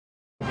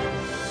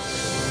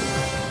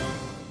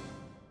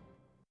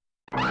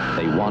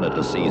They wanted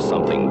to see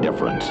something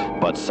different,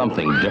 but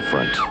something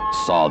different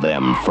saw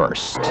them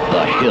first.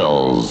 The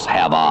hills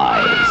have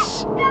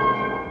eyes.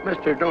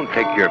 Mister, don't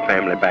take your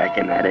family back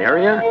in that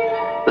area.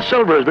 The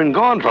silver has been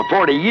gone for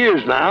 40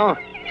 years now.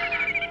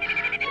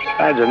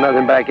 Besides, there's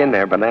nothing back in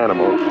there but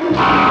animals.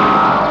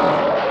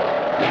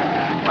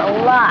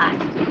 We're lost.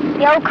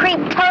 The old creep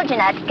told you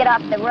not to get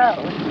off the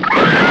road.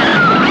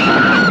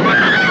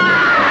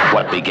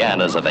 What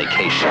began as a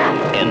vacation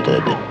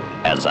ended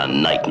as a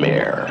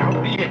nightmare.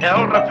 Be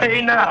hell to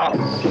pay now.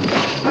 What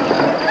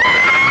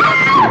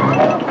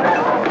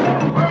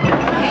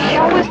the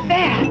hell was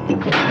that?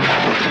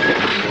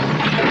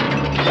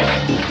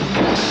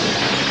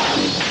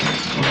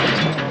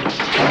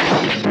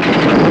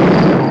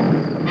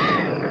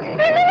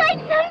 Turn the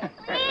lights on,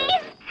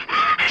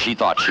 please. She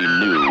thought she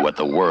knew what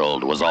the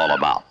world was all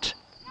about,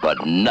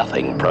 but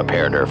nothing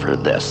prepared her for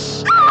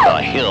this.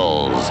 The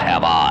hills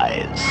have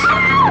eyes.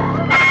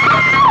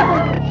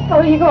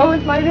 Oh, you go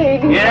with my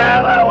baby. Get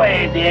out of the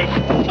way, Dick.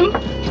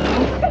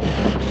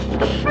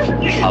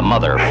 A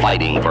mother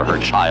fighting for her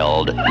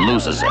child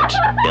loses it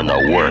in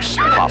the worst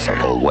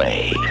possible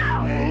way.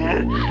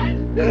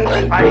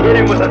 I hit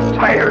him with a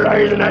tire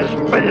iron and I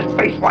split his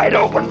face wide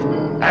open.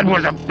 That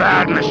was a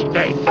bad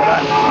mistake.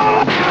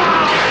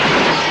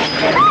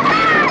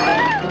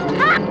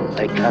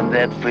 I come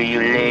back for you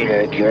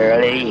later,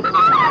 girlie.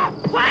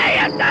 Why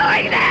are you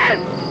doing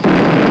this?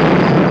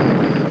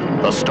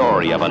 The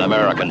story of an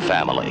American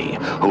family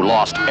who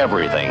lost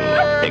everything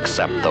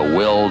except the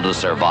will to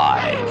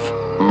survive.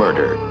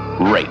 Murdered,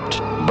 raped,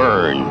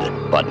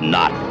 burned, but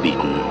not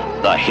beaten.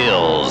 The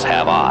hills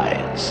have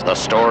eyes. The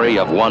story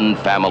of one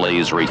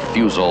family's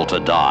refusal to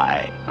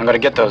die. I'm gonna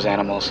get those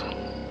animals.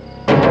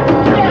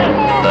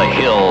 The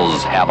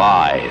hills have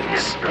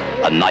eyes.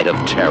 A night of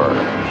terror,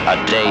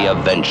 a day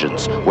of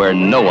vengeance where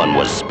no one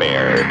was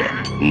spared.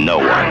 No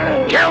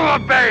one. Kill the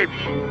babe!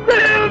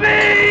 Kill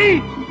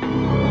me!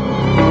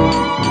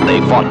 They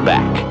fought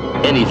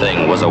back.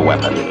 Anything was a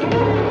weapon.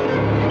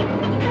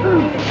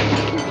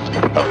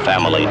 The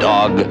family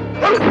dog to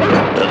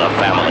the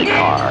family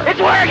car. It's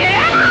working!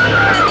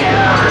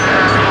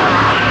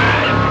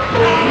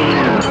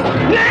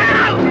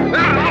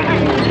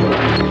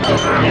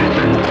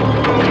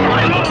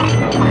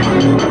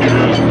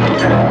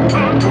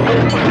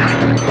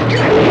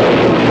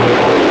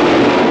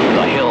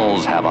 The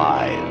Hills Have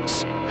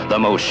Eyes. The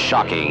most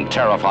shocking,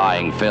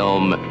 terrifying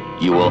film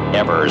you will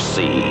ever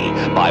see,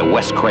 by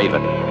Wes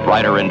Craven,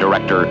 writer and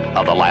director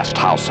of The Last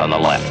House on the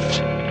Left.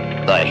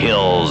 The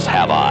hills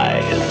have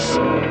eyes.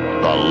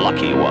 The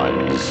lucky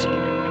ones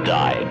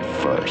died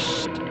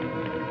first.